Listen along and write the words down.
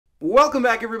Welcome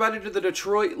back, everybody, to the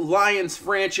Detroit Lions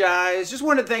franchise. Just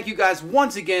wanted to thank you guys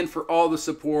once again for all the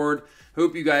support.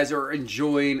 Hope you guys are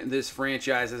enjoying this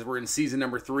franchise as we're in season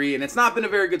number 3. And it's not been a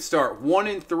very good start.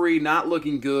 1-3, not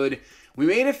looking good. We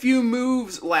made a few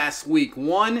moves last week.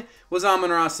 One was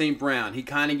Amon-Ra St. Brown. He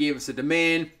kind of gave us a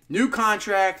demand, new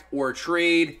contract, or a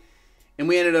trade. And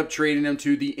we ended up trading him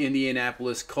to the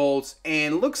Indianapolis Colts.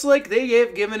 And looks like they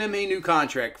have given him a new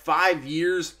contract. 5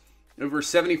 years. Over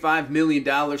 $75 million,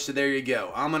 so there you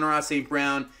go. Amon-Ra St.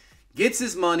 Brown gets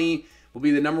his money, will be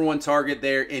the #1 target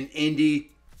there in Indy.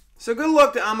 So good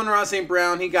luck to Amon-Ra St.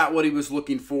 Brown. He got what he was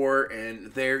looking for,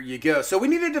 and there you go. So we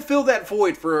needed to fill that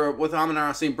void with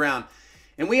Amon-Ra St. Brown.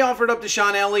 And we offered up to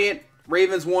Sean Elliott.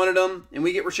 Ravens wanted him, and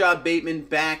we get Rashad Bateman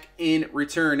back in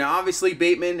return. Now, obviously,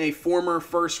 Bateman, a former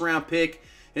first-round pick.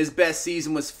 His best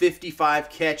season was 55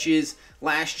 catches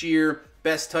last year,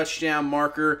 best touchdown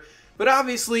marker. But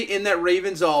obviously, in that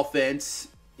Ravens offense,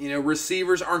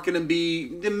 receivers aren't going to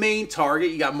be the main target.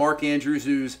 You got Mark Andrews,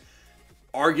 who's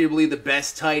arguably the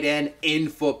best tight end in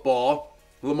football.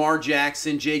 Lamar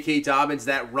Jackson, J.K. Dobbins,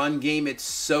 that run game, it's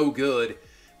so good.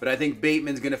 But I think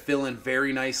Bateman's going to fill in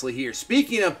very nicely here.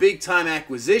 Speaking of big-time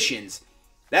acquisitions,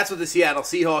 that's what the Seattle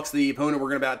Seahawks, the opponent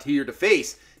we're about here to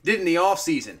face, did in the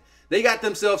offseason. They got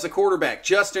themselves a quarterback.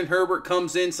 Justin Herbert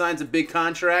comes in, signs a big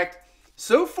contract.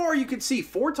 So far, you can see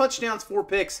 4 touchdowns, 4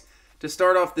 picks to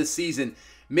start off this season.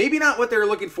 Maybe not what they're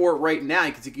looking for right now.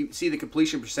 You can see the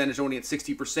completion percentage only at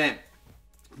 60%.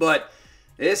 But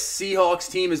this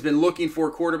Seahawks team has been looking for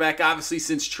a quarterback, obviously,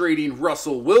 since trading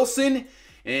Russell Wilson.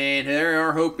 And they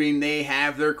are hoping they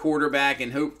have their quarterback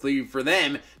and hopefully for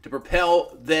them to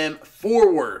propel them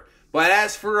forward. But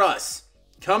as for us,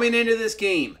 coming into this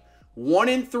game,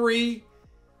 1-3,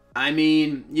 I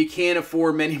mean, you can't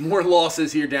afford many more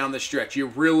losses here down the stretch. You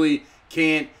really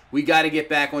can't. We got to get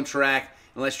back on track,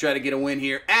 and let's try to get a win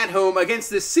here at home against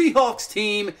the Seahawks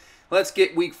team. Let's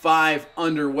get Week 5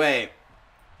 underway.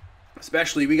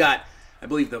 Especially, we got, I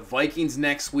believe, the Vikings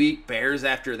next week, Bears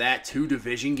after that, 2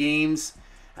 division games.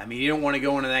 I mean, you don't want to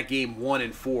go into that game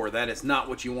 1-4. That is not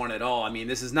what you want at all. I mean,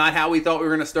 this is not how we thought we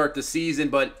were going to start the season,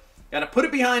 but got to put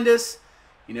it behind us.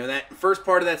 That first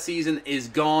part of that season is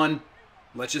gone.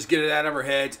 Let's just get it out of our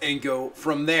heads and go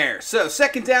from there. So,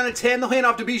 2nd down and 10. They'll hand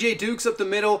off to B.J. Dukes up the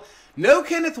middle. No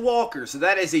Kenneth Walker. So,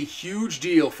 that is a huge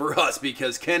deal for us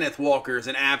because Kenneth Walker is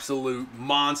an absolute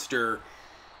monster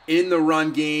in the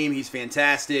run game. He's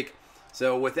fantastic.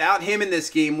 So, without him in this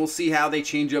game, we'll see how they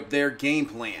change up their game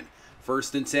plan.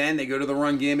 1st and 10. They go to the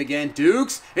run game again.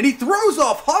 Dukes. And he throws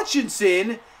off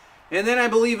Hutchinson. And then I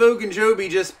believe Ogunjobi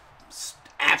just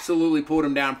absolutely pulled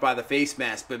him down by the face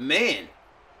mask. But, man,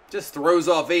 just throws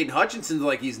off Aiden Hutchinson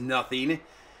like he's nothing. And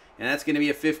that's going to be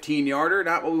a 15-yarder.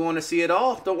 Not what we want to see at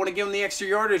all. Don't want to give him the extra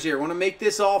yardage here. Want to make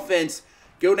this offense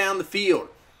go down the field.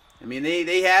 I mean,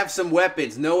 they have some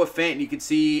weapons. Noah Fant, you can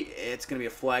see it's going to be a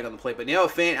flag on the play. But Noah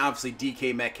Fant, obviously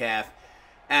DK Metcalf,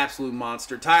 absolute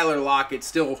monster. Tyler Lockett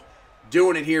still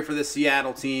doing it here for the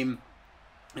Seattle team.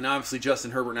 And obviously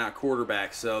Justin Herbert now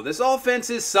quarterback. So this offense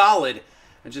is solid.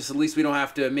 And just at least we don't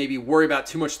have to maybe worry about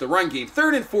too much the run game.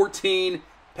 3rd and 14.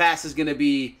 Pass is going to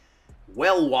be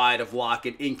well wide of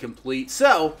Lockett, incomplete.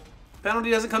 So,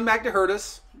 penalty doesn't come back to hurt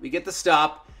us. We get the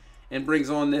stop and brings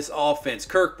on this offense.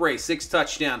 Kirk Bray, 6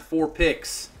 touchdowns, 4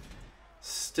 picks.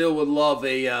 Still would love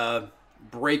a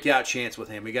breakout chance with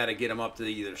him. We got to get him up to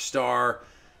either star,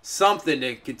 something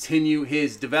to continue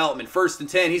his development. 1st and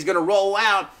 10, he's going to roll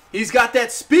out. He's got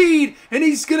that speed, and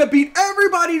he's going to beat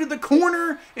everybody to the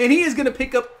corner, and he is going to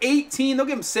pick up 18. They'll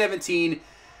give him 17.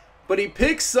 But he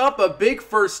picks up a big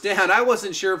 1st down. I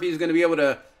wasn't sure if he was going to be able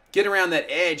to get around that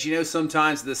edge.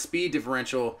 Sometimes the speed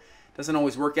differential doesn't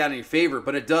always work out in your favor,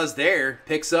 but it does there.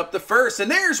 Picks up the 1st,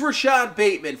 and there's Rashad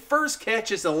Bateman. 1st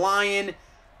catch as a Lion.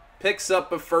 Picks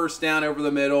up a 1st down over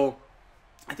the middle.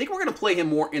 I think we're going to play him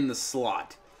more in the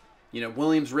slot.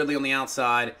 Williams Ridley on the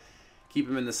outside. Keep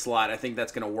him in the slot. I think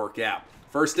that's going to work out.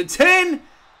 1st and 10.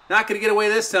 Not going to get away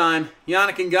this time.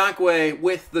 Yannick Ngakoue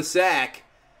with the sack.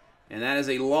 And that is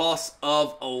a loss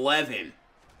of 11.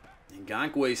 And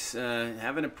Ngankoue's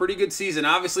having a pretty good season.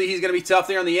 Obviously, he's going to be tough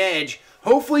there on the edge.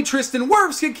 Hopefully, Tristan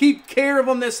Wirfs can keep care of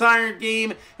him this higher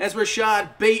game as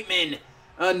Rashad Bateman.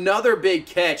 Another big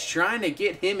catch. Trying to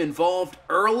get him involved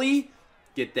early.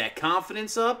 Get that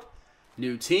confidence up.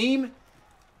 New team.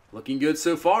 Looking good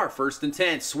so far. 1st and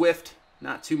 10. Swift.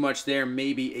 Not too much there.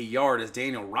 Maybe a yard as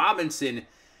Daniel Robinson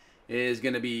is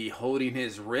going to be holding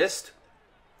his wrist.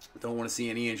 Don't want to see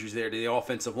any injuries there to the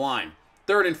offensive line.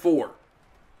 3rd and 4.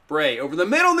 Bray over the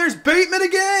middle, and there's Bateman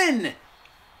again!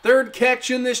 3rd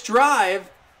catch in this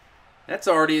drive. That's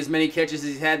already as many catches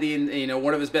as he's had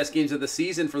one of his best games of the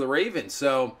season for the Ravens.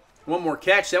 So one more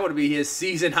catch, that would be his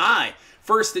season high.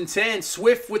 1st and 10,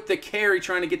 Swift with the carry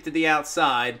trying to get to the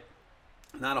outside.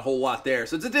 Not a whole lot there.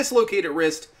 So it's a dislocated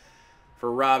wrist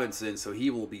for Robinson, so he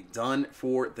will be done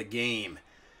for the game.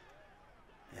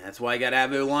 And that's why I got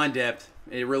Avo line depth.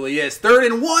 It really is. 3rd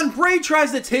and 1, Bray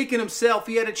tries to take it himself.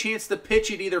 He had a chance to pitch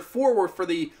it either forward for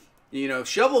the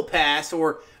shovel pass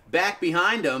or back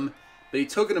behind him, but he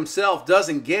took it himself,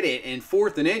 doesn't get it, and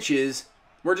 4th and inches,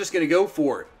 we're just going to go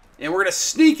for it. And we're going to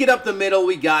sneak it up the middle.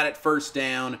 We got it, 1st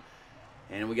down.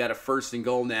 And we got a 1st and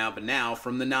goal now, but now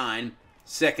from the 9,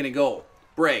 2nd and goal.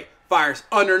 Bray fires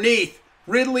underneath.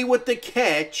 Ridley with the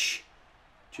catch.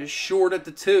 Just short at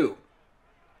the 2.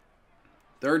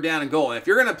 3rd down and goal. And if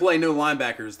you're going to play no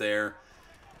linebackers there,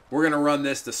 we're going to run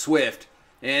this to Swift.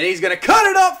 And he's going to cut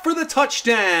it up for the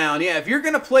touchdown. Yeah, if you're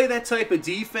going to play that type of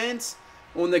defense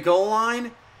on the goal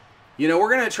line, we're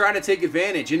going to try to take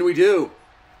advantage, and we do.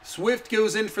 Swift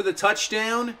goes in for the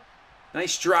touchdown.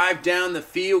 Nice drive down the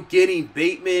field, getting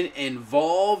Bateman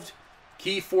involved.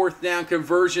 Key 4th down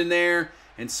conversion there,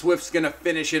 and Swift's going to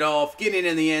finish it off, getting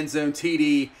in the end zone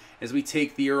TD as we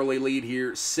take the early lead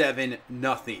here, 7-0.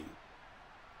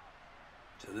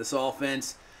 So this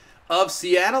offense of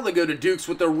Seattle, they go to Dukes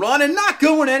with the run and not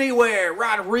going anywhere.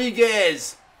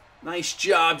 Rodriguez, nice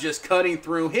job just cutting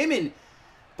through. Him and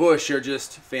Bush are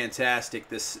just fantastic.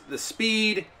 The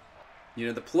speed,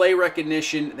 the play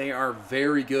recognition, they are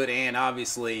very good, and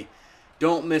obviously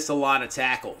don't miss a lot of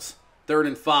tackles. 3rd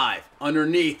and 5,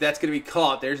 underneath, that's going to be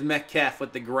caught. There's Metcalf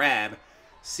with the grab.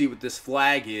 See what this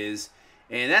flag is.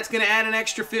 And that's going to add an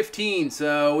extra 15,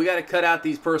 so we got to cut out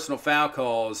these personal foul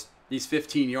calls, these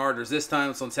 15-yarders. This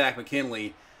time it's on Zach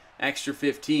McKinley. Extra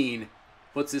 15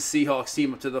 puts his Seahawks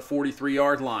team up to the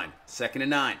 43-yard line. 2nd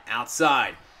and 9,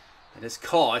 outside. That is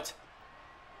caught.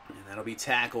 And that'll be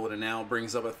tackled, and now it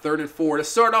brings up a 3rd and 4 to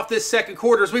start off this second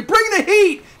quarter as we bring the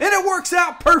heat, and it works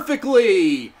out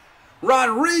perfectly.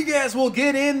 Rodriguez will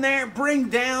get in there, bring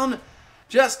down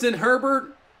Justin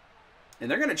Herbert, and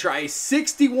they're going to try a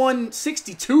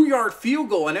 62-yard field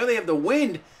goal. I know they have the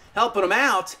wind helping them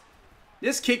out.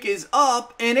 This kick is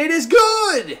up, and it is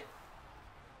good.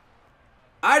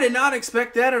 I did not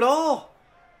expect that at all.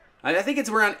 I think it's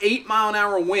around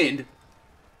 8-mile-an-hour wind.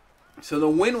 So the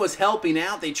wind was helping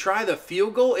out. They try the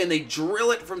field goal, and they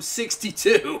drill it from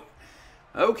 62.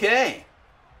 Okay.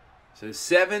 So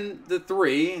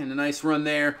 7-3, and a nice run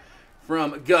there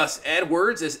from Gus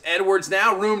Edwards. As Edwards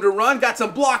now, room to run. Got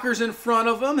some blockers in front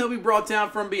of him. He'll be brought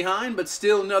down from behind, but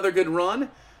still another good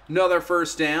run. Another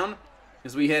 1st down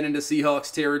as we head into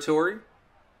Seahawks territory.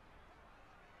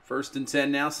 1st and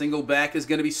 10 now. Single back is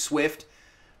going to be Swift.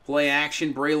 Play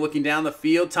action. Bray looking down the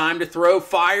field. Time to throw.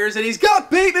 Fires, and he's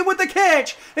got Bateman with the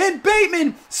catch. And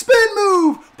Bateman, spin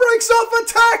move, breaks off a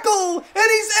tackle,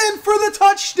 and he's in for the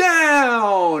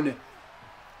touchdown.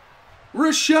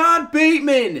 Rashad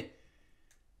Bateman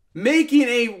making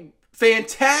a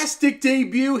fantastic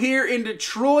debut here in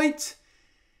Detroit.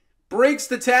 Breaks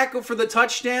the tackle for the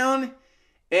touchdown.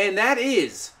 And that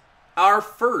is our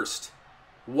first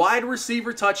wide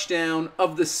receiver touchdown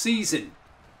of the season.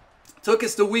 Took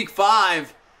us to week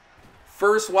 5.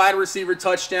 First wide receiver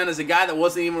touchdown as a guy that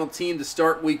wasn't even on the team to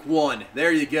start week 1.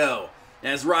 There you go.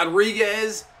 As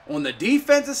Rodriguez, on the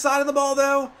defensive side of the ball,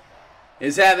 though,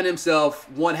 is having himself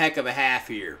one heck of a half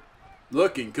here.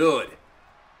 Looking good.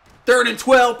 3rd and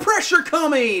 12. Pressure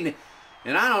coming.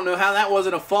 And I don't know how that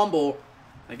wasn't a fumble.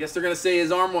 I guess they're going to say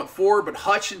his arm went forward, but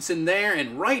Hutchinson there.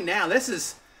 And right now, this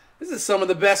is some of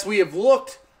the best we have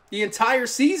looked the entire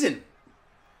season.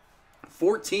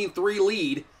 14-3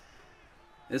 lead.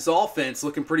 This offense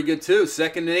looking pretty good too.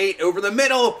 2nd and 8 over the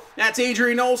middle. That's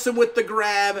Adrian Olsen with the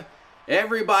grab.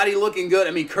 Everybody looking good.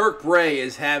 I mean, Kirk Bray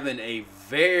is having a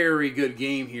very good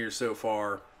game here so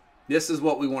far. This is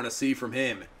what we want to see from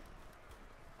him.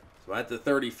 So at the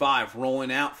 35,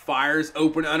 rolling out, fires,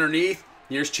 open underneath.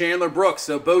 Here's Chandler Brooks.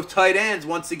 So both tight ends,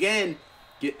 once again,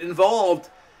 get involved.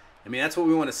 I mean, that's what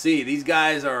we want to see. These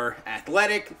guys are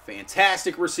athletic,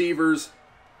 fantastic receivers.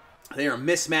 They are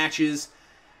mismatches,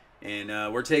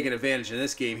 and we're taking advantage of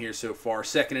this game here so far.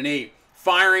 2nd and 8.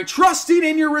 Firing, trusting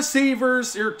in your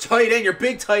receivers, your tight end, your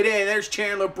big tight end. There's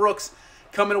Chandler Brooks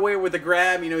coming away with a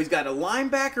grab. He's got a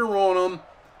linebacker on him.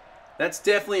 That's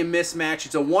definitely a mismatch.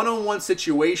 It's a one-on-one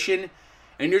situation,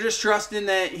 and you're just trusting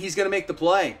that he's going to make the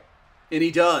play. And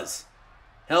he does.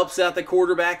 Helps out the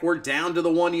quarterback. We're down to the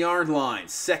 1-yard line.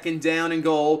 2nd down and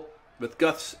goal with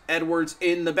Gus Edwards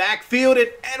in the backfield.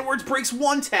 And Edwards breaks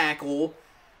one tackle.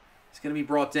 He's going to be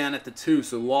brought down at the 2,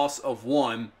 so loss of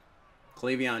 1.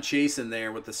 Clevion Chase in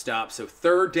there with the stop. So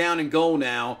 3rd down and goal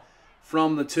now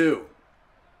from the 2.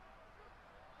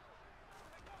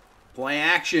 Play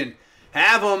action.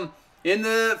 Have him in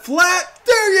the flat.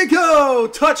 There you go.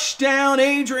 Touchdown,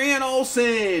 Adrian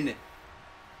Olsen.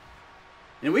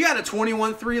 And we got a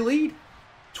 21-3 lead.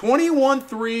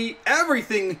 21-3.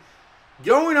 Everything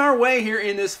going our way here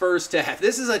in this first half.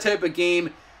 This is a type of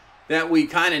game that we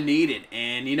kind of needed.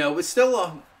 And, you know, it's still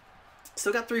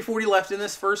got 3:40 left in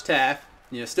this first half.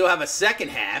 You know, still have a second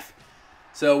half.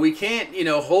 So we can't, you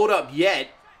know, hold up yet.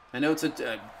 I know it's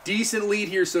a decent lead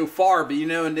here so far, but, you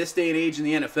know, in this day and age in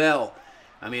the NFL,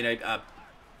 I mean, a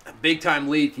big-time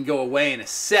lead can go away in a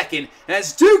second.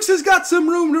 As Dukes has got some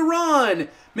room to run.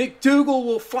 McDougal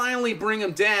will finally bring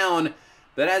him down.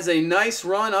 That has a nice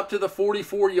run up to the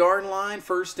 44-yard line.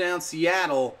 First down,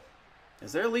 Seattle.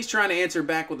 As they're at least trying to answer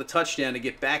back with a touchdown to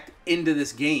get back into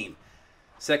this game.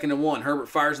 2nd and 1. Herbert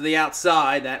fires to the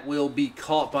outside. That will be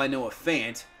caught by Noah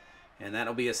Fant. And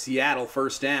that'll be a Seattle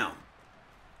first down.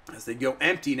 As they go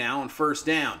empty now on first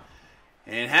down.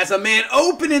 And has a man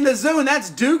open in the zone. That's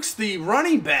Dukes, the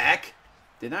running back.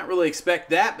 Did not really expect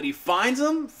that, but he finds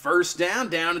him. First down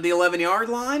to the 11-yard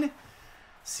line.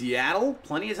 Seattle,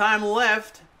 plenty of time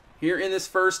left here in this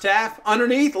first half.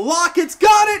 Underneath, Lockett's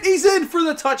got it. He's in for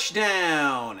the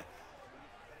touchdown.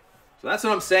 So that's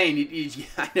what I'm saying.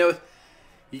 I know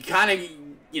you kind of,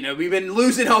 you know, we've been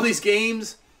losing all these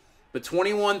games, but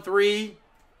 21-3,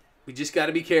 we just got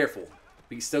to be careful.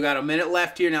 We still got a minute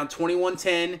left here now,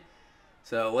 21-10.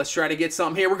 So let's try to get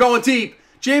something here. We're going deep.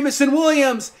 Jamison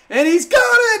Williams, and he's got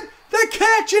it! The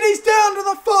catch, and he's down to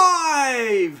the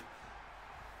 5!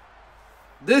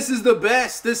 This is the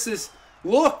best. This is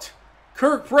looked.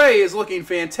 Kirk Bray is looking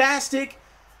fantastic.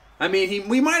 I mean,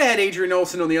 we might have had Adrian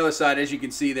Olsen on the other side, as you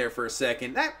can see there for a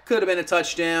second. That could have been a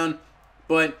touchdown,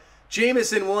 but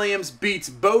Jamison Williams beats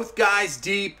both guys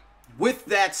deep with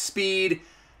that speed,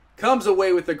 comes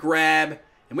away with the grab,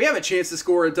 and we have a chance to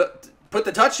score, put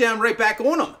the touchdown right back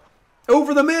on him.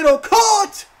 Over the middle,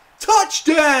 caught!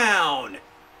 Touchdown!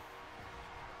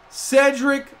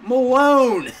 Cedric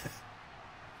Malone.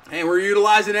 And we're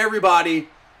utilizing everybody.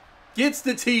 Gets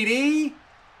the TD.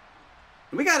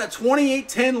 And we got a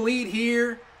 28-10 lead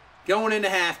here going into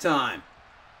halftime.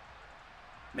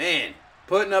 Man,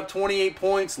 putting up 28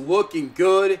 points, looking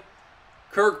good.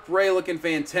 Kirk Bray looking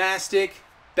fantastic.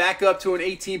 Back up to an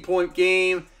 18-point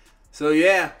game. So,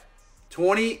 yeah,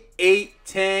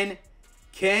 28-10.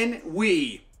 Can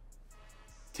we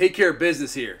take care of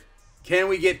business here? Can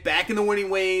we get back in the winning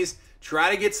ways,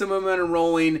 try to get some momentum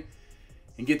rolling,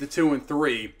 and get to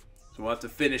 2-3? So we'll have to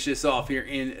finish this off here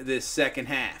in this second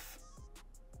half.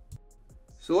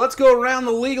 So let's go around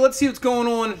the league. Let's see what's going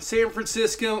on. San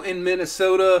Francisco and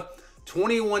Minnesota.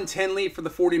 21-10 lead for the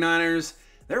 49ers.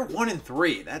 They're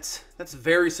 1-3. That's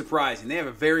very surprising. They have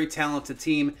a very talented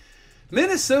team.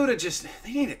 Minnesota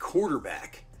they need a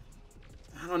quarterback.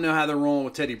 I don't know how they're rolling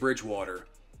with Teddy Bridgewater.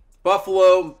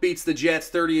 Buffalo beats the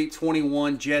Jets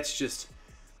 38-21. Jets just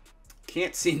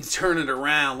can't seem to turn it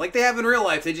around. Like they have in real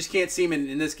life, they just can't seem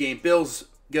in this game. Bills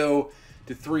go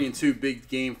to 3-2. Big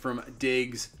game from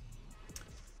Diggs.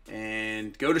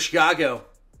 And go to Chicago.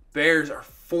 Bears are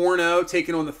 4-0,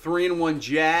 taking on the 3-1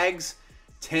 Jags.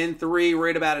 10-3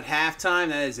 right about at halftime.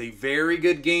 That is a very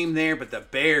good game there. But the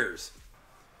Bears,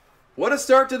 what a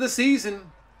start to the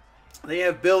season. They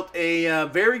have built a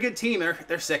very good team.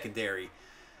 They're secondary.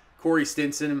 Corey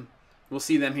Stinson, we'll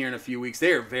see them here in a few weeks.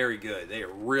 They are very good. They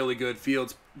are really good.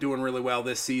 Fields doing really well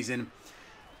this season.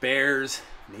 Bears,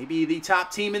 maybe the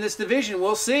top team in this division.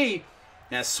 We'll see.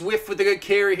 Now Swift with a good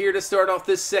carry here to start off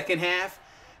this second half.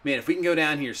 Man, if we can go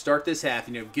down here, start this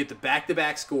half, get the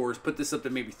back-to-back scores, put this up to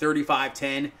maybe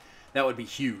 35-10, that would be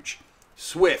huge.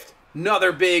 Swift,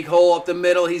 another big hole up the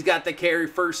middle. He's got the carry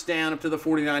first down up to the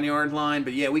 49-yard line.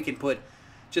 But, yeah, we can put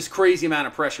just crazy amount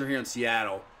of pressure here in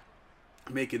Seattle,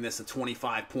 making this a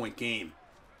 25-point game.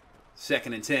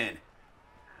 2nd and 10.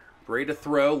 Bray to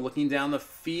throw, looking down the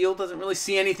field. Doesn't really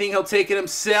see anything. He'll take it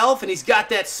himself, and he's got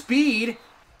that speed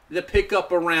to pick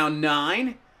up around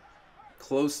 9.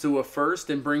 Close to a first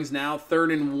and brings now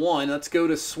 3rd and 1. Let's go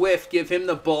to Swift. Give him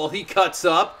the ball. He cuts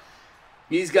up.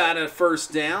 He's got a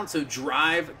first down. So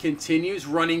drive continues.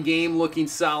 Running game looking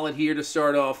solid here to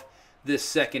start off this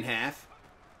second half.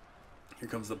 Here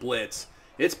comes the blitz.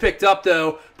 It's picked up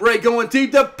though. Bray going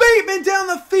deep to Bateman down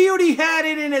the field. He had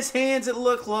it in his hands, it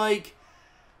looked like.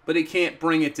 But he can't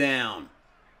bring it down.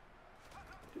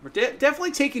 We're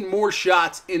definitely taking more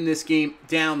shots in this game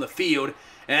down the field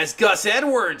as Gus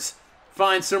Edwards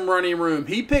finds some running room.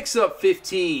 He picks up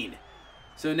 15.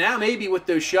 So now maybe with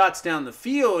those shots down the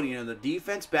field, the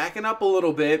defense backing up a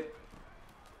little bit.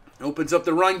 Opens up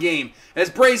the run game as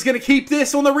Bray's going to keep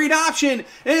this on the read option.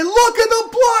 And look at the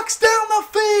blocks down the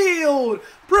field.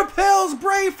 Propels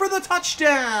Bray for the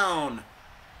touchdown.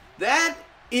 That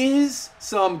is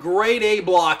some grade A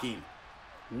blocking.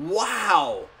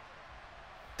 Wow.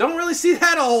 Don't really see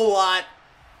that a whole lot.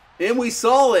 And we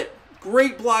saw it.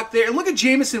 Great block there. And look at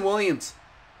Jameson Williams.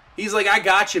 He's like, I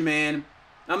got you, man.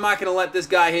 I'm not going to let this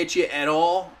guy hit you at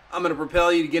all. I'm going to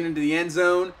propel you to get into the end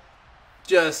zone.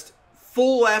 Just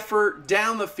full effort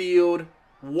down the field.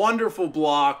 Wonderful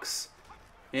blocks.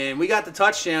 And we got the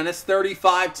touchdown. That's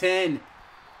 35-10.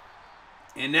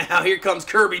 And now here comes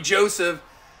Kirby Joseph.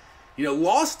 You know,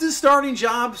 lost his starting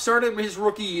job, started his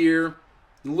rookie year,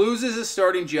 loses his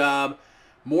starting job,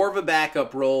 more of a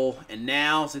backup role. And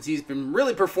now, since he's been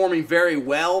really performing very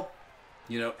well,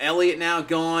 you know, Elliott now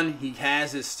gone. He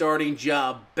has his starting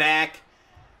job back.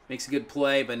 Makes a good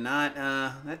play, but not,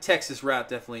 that Texas route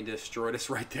definitely destroyed us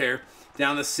right there.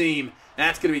 Down the seam.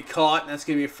 That's going to be caught. That's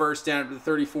going to be a first down at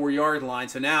the 34-yard line.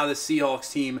 So now the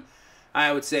Seahawks team,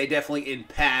 I would say, definitely in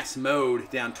pass mode,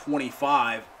 down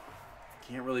 25.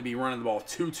 Can't really be running the ball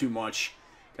too much.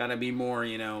 Got to be more,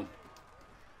 you know,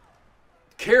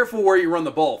 careful where you run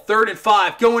the ball. 3rd and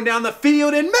 5, going down the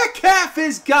field, and Metcalf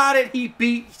has got it. He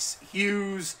beats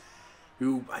Hughes,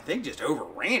 who I think just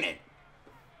overran it.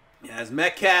 As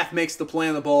Metcalf makes the play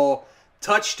on the ball.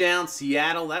 Touchdown,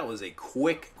 Seattle. That was a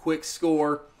quick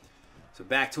score. So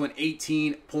back to an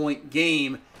 18-point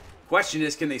game. Question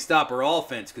is, can they stop our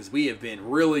offense? Because we have been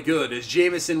really good. As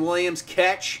Jameson Williams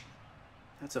catch.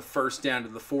 That's a first down to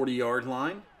the 40-yard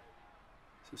line.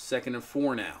 So 2nd and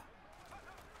 4 now.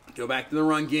 Go back to the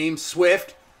run game.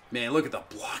 Swift. Man, look at the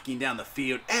blocking down the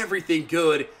field. Everything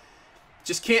good.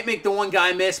 Just can't make the one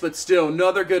guy miss, but still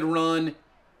another good run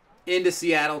into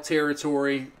Seattle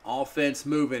territory. Offense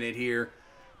moving it here.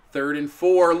 3rd and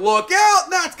 4. Look out!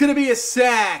 That's going to be a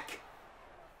sack.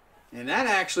 And that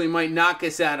actually might knock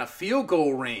us out of field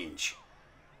goal range.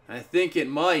 I think it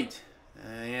might.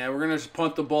 Yeah, we're going to just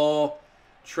punt the ball.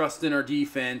 Trust in our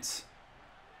defense.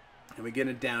 And we get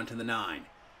it down to the 9.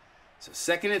 So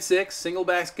 2nd and 6. Single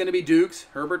back's going to be Dukes.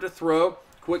 Herbert to throw.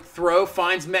 Quick throw.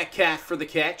 Finds Metcalf for the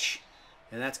catch.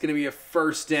 And that's going to be a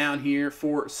first down here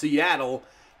for Seattle.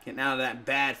 Getting out of that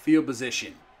bad field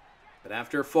position. But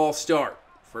after a false start,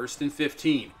 1st and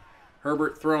 15.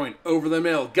 Herbert throwing over the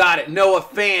middle. Got it. Noah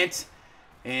Fant.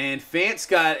 And Fant's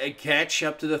got a catch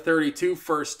up to the 32.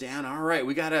 First down. All right,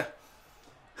 we gotta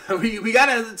we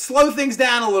gotta slow things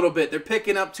down a little bit. They're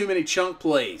picking up too many chunk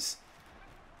plays.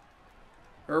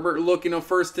 Herbert looking on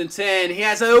 1st and 10. He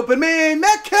has an open man.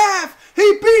 Metcalf.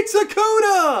 He beats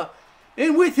Akuda.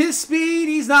 And with his speed,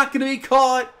 he's not going to be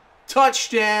caught.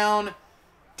 Touchdown.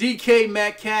 DK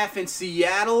Metcalf in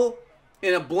Seattle,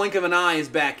 in a blink of an eye, is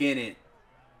back in it.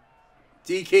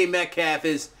 DK Metcalf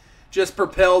has just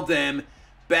propelled them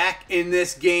back in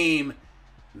this game.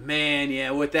 Man, yeah,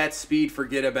 with that speed,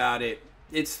 forget about it.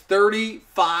 It's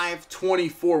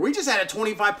 35-24. We just had a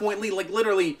 25-point lead like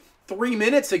literally 3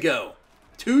 minutes ago.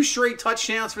 2 straight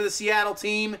touchdowns for the Seattle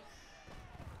team.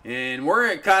 And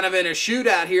we're kind of in a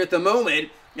shootout here at the moment.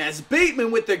 As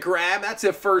Bateman with the grab, that's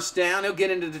a first down. He'll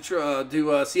get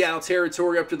into Seattle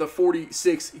territory up to the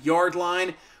 46-yard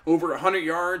line, over 100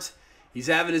 yards. He's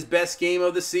having his best game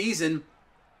of the season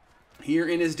here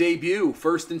in his debut.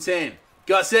 1st and 10.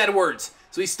 Gus Edwards.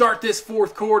 So we start this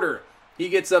 4th quarter. He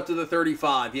gets up to the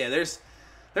 35. Yeah,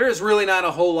 there is really not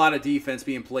a whole lot of defense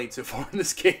being played so far in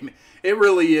this game. It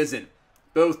really isn't.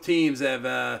 Both teams have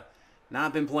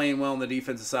not been playing well on the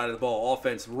defensive side of the ball.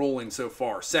 Offense rolling so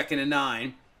far. 2nd and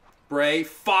 9. Bray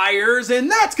fires, and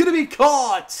that's going to be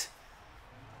caught.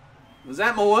 Was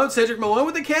that Malone? Cedric Malone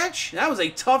with the catch? That was a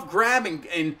tough grab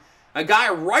and a guy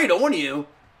right on you.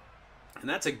 And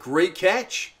that's a great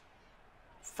catch.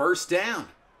 First down.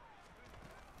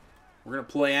 We're going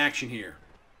to play action here.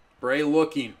 Bray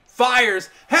looking. Fires.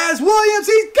 Has Williams.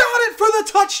 He's got it for the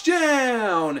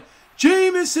touchdown.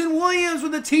 Jameson Williams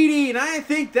with the TD. And I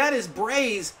think that is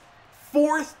Bray's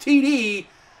 4th TD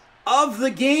of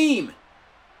the game.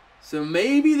 So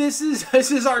maybe this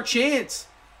is our chance.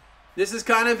 This is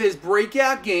kind of his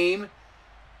breakout game.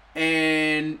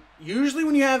 And usually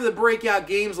when you have the breakout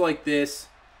games like this,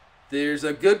 there's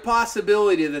a good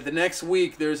possibility that the next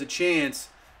week there's a chance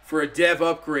for a dev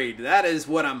upgrade. That is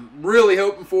what I'm really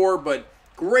hoping for, but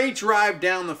great drive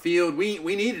down the field. We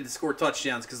needed to score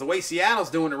touchdowns because the way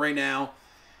Seattle's doing it right now,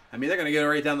 I mean, they're going to go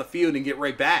right down the field and get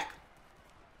right back.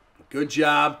 Good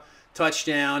job.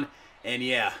 Touchdown. And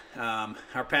yeah,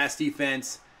 our pass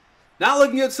defense, not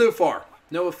looking good so far.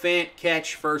 Noah Fant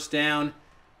catch, first down.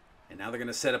 And now they're going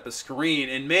to set up a screen.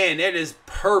 And man, that is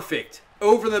perfect.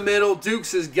 Over the middle,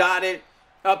 Dukes has got it.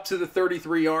 up to the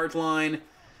 33-yard line.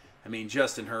 I mean,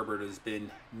 Justin Herbert has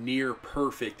been near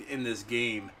perfect in this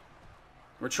game.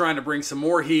 We're trying to bring some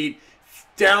more heat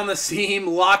down the seam.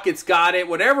 Lockett's got it.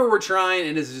 Whatever we're trying,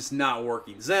 and it's just not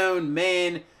working. Zone,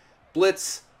 man,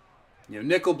 blitz,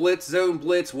 nickel blitz, zone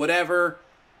blitz, whatever.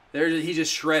 He's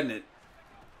just shredding it.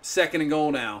 2nd and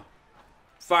goal now.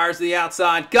 Fires to the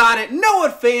outside. Got it. Noah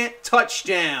Fant,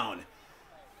 touchdown.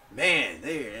 Man,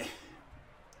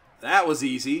 that was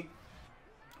easy.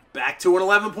 Back to an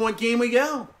 11-point game we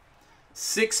go.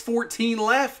 6:14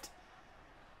 left.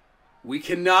 We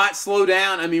cannot slow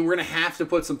down. I mean, we're going to have to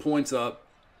put some points up.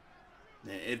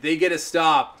 If they get a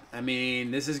stop, I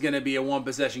mean, this is going to be a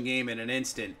one-possession game in an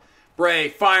instant. Bray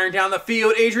firing down the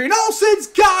field. Adrian Olsen's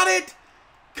got it.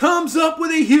 Comes up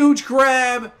with a huge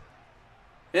grab.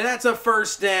 And that's a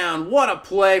 1st down. What a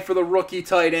play for the rookie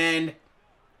tight end.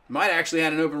 Might actually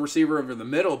had an open receiver over the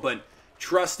middle, but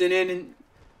trusting in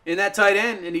that tight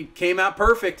end, and he came out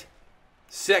perfect.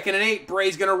 2nd and 8.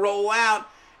 Bray's going to roll out,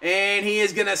 and he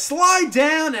is going to slide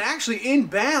down and actually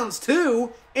inbounds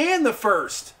too, and the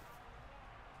 1st.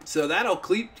 So that'll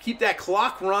keep that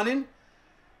clock running.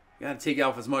 Got to take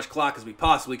off as much clock as we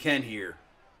possibly can here.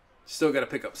 Still got to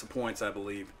pick up some points, I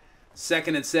believe.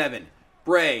 2nd and 7.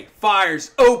 Bray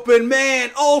fires, open man,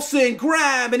 Olsen,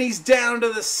 grab, and he's down to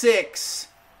the 6.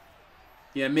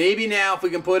 Yeah, maybe now if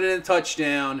we can put in a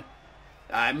touchdown,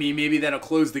 I mean, maybe that'll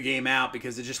close the game out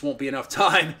because it just won't be enough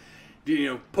time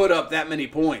to, put up that many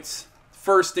points.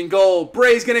 1st and goal,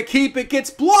 Bray's going to keep it,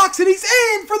 gets blocks, and he's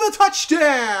in for the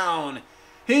touchdown.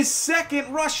 His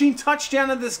 2nd rushing touchdown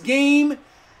of this game,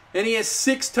 and he has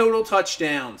 6 total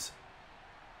touchdowns.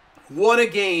 What a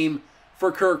game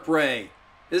for Kirk Bray.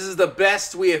 This is the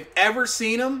best we have ever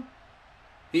seen him.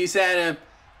 He's had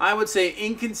I would say,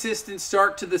 inconsistent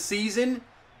start to the season,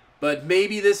 but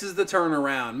maybe this is the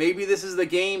turnaround. Maybe this is the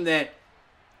game that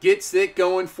gets it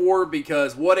going forward,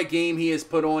 because what a game he has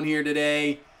put on here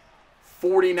today.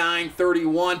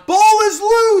 49-31. Ball is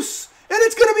loose, and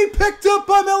it's going to be picked up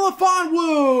by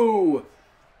Melifonwu.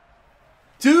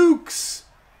 Dukes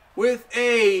with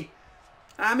I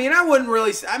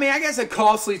guess a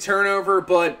costly turnover,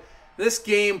 but this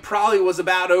game probably was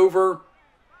about over.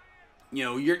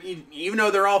 Even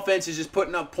though their offense is just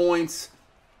putting up points,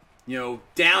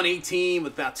 down 18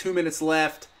 with about 2 minutes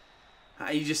left,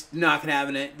 you're just not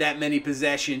going to have that many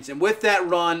possessions. And with that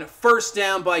run, 1st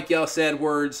down by Gus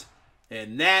Edwards,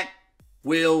 and that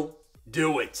will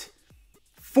do it.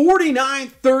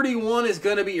 49-31 is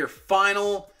going to be your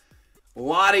final. A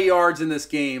lot of yards in this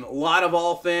game, a lot of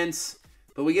offense,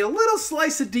 but we get a little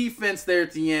slice of defense there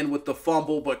at the end with the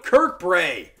fumble. But Kirk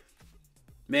Bray,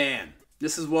 man,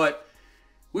 this is what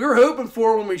we were hoping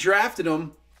for when we drafted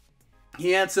him.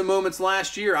 He had some moments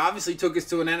last year. Obviously took us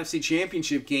to an NFC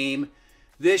Championship game.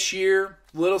 This year,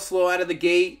 a little slow out of the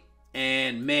gate.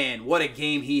 And man, what a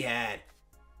game he had.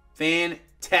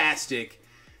 Fantastic.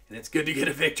 And it's good to get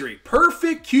a victory.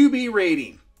 Perfect QB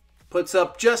rating. Puts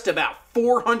up just about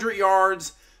 400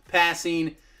 yards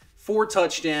passing, 4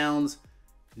 touchdowns,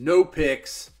 no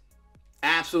picks.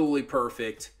 Absolutely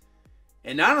perfect.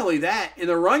 And not only that, in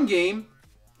the run game,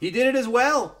 he did it as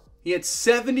well. He had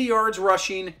 70 yards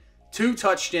rushing, 2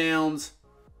 touchdowns.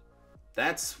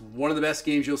 That's one of the best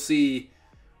games you'll see,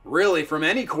 really, from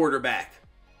any quarterback.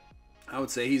 I would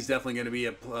say he's definitely going to be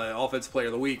an offensive player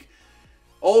of the week.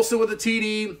 Also with a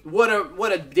TD,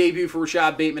 what a debut for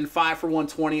Rashad Bateman. 5 for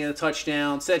 120 and a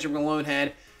touchdown. Cedric Malone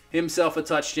had himself a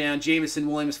touchdown. Jamison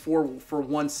Williams 4 for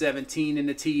 117 in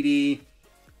the TD.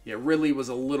 Yeah, Ridley was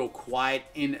a little quiet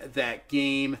in that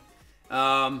game.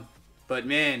 But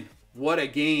man, what a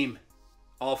game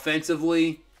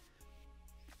offensively.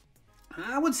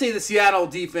 I would say the Seattle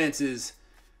defense is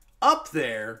up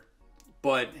there,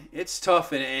 but it's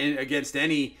tough and against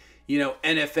any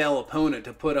NFL opponent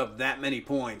to put up that many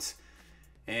points.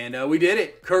 And we did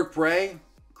it. Kirk Bray,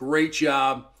 great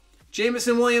job.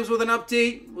 Jamison Williams with an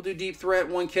update. We'll do deep threat,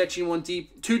 1 catching, 2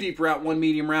 deep route, 1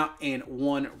 medium route, and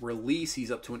 1 release.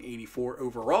 He's up to an 84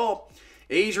 overall.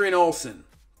 Adrian Olsen.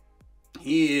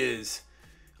 He is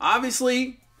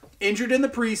obviously injured in the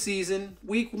preseason.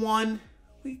 Week 1,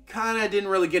 we kind of didn't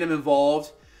really get him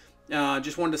involved.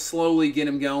 Just wanted to slowly get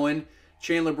him going.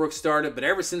 Chandler Brooks started, but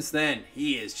ever since then,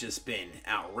 he has just been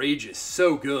outrageous.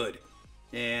 So good.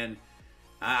 And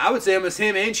I would say almost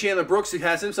him and Chandler Brooks, who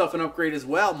has himself an upgrade as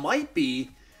well, might be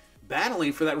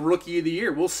battling for that Rookie of the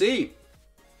Year. We'll see.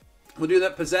 We'll do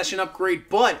that possession upgrade,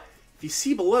 but if you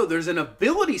see below, there's an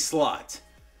ability slot.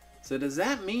 So does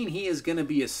that mean he is going to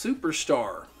be a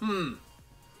superstar?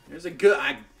 There's a good...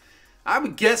 I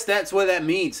would guess that's what that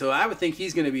means. So I would think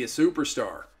he's going to be a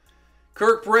superstar.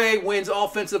 Kirk Bray wins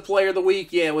Offensive Player of the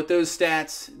Week. Yeah, with those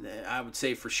stats, I would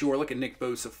say for sure. Look at Nick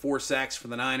Bosa, 4 sacks for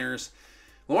the Niners.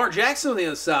 Lamar Jackson on the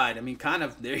other side. I mean, kind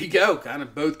of, there you go. Kind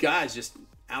of both guys, just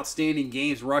outstanding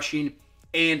games, rushing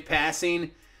and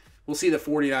passing. We'll see the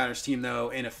 49ers team, though,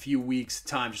 in a few weeks'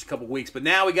 time, just a couple weeks. But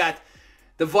now we got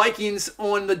the Vikings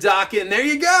on the docket, and there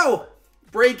you go.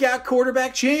 Breakout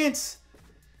quarterback chance.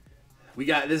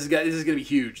 This is going to be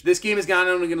huge. This game is not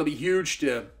only going to be huge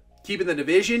to keep in the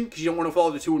division, because you don't want to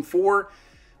fall to 2-4,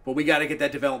 but we got to get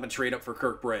that development trade up for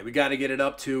Kirk Bray. We got to get it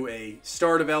up to a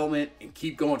star development and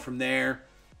keep going from there.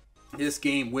 This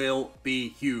game will be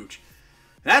huge.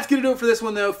 That's going to do it for this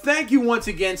one, though. Thank you once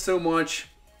again so much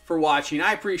for watching.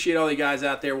 I appreciate all you guys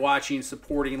out there watching,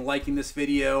 supporting, and liking this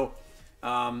video.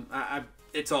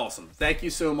 It's awesome. Thank you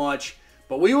so much.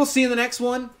 But we will see you in the next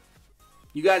one.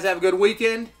 You guys have a good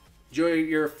weekend. Enjoy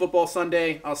your football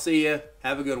Sunday. I'll see you.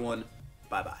 Have a good one.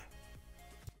 Bye-bye.